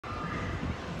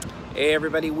Hey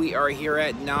everybody, we are here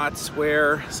at Knott's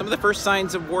where some of the first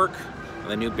signs of work on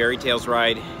the new Berry Tales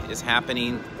ride is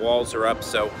happening. Walls are up,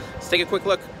 so let's take a quick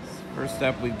look. First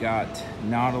up, we've got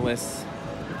Nautilus.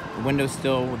 The window's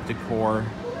still with decor,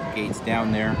 gates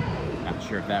down there. Not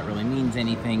sure if that really means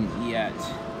anything yet.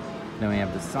 Then we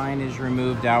have the signage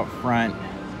removed out front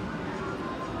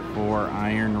for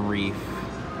Iron Reef.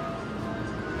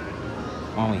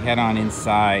 While we head on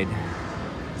inside,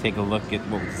 take a look at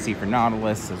what we see for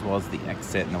Nautilus as well as the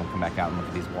exit, and then we'll come back out and look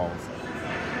at these walls.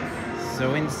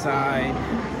 So inside,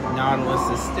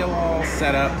 Nautilus is still all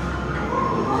set up.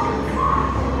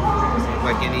 Doesn't look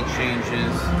like any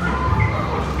changes.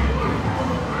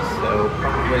 So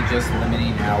probably just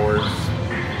limiting hours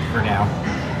for now.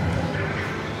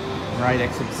 Right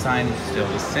exit sign is still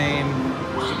the same.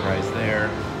 Surprise there.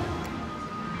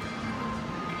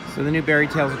 So the new Berry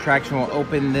Tales attraction will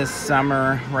open this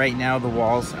summer. Right now the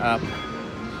wall's up.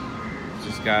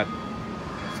 Just got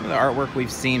some of the artwork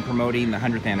we've seen promoting the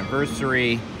 100th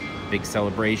anniversary, big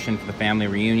celebration for the family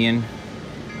reunion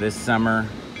this summer.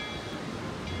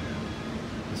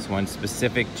 This one's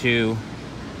specific to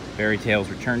Berry Tales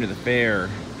Return to the Fair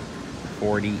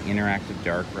 4D interactive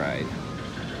dark ride.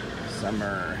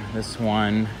 Summer, this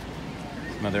one,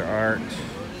 some other art.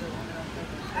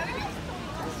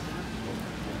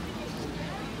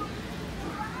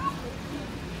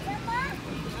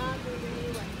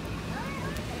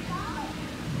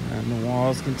 And the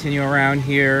walls continue around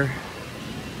here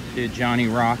to Johnny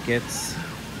Rockets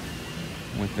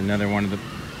with another one of the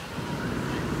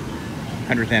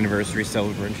 100th anniversary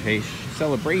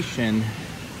celebration.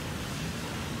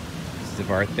 Pieces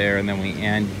of art there, and then we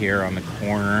end here on the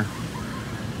corner.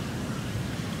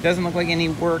 Doesn't look like any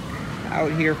work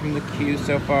out here from the queue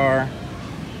so far.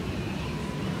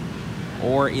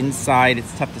 Or inside,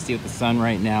 it's tough to see with the sun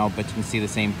right now, but you can see the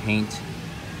same paint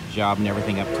job and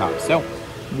everything up top. So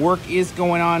work is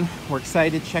going on. We're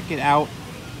excited to check it out.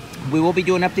 We will be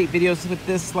doing update videos with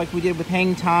this like we did with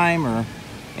Hang Time, or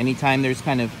anytime there's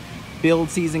kind of build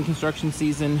season, construction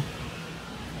season.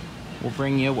 We'll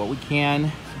bring you what we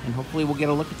can, and hopefully we'll get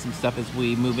a look at some stuff as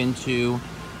we move into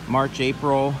March,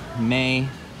 April, May,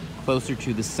 closer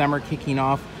to the summer kicking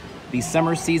off. The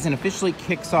summer season officially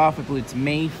kicks off, I believe it's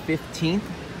May 15th,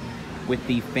 with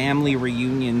the family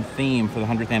reunion theme for the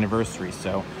 100th anniversary.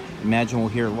 So imagine we'll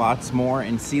hear lots more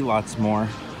and see lots more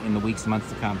in the weeks and months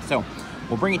to come. So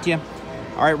we'll bring it to you.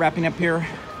 All right, wrapping up here.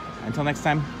 Until next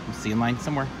time, we'll see you in line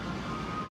somewhere.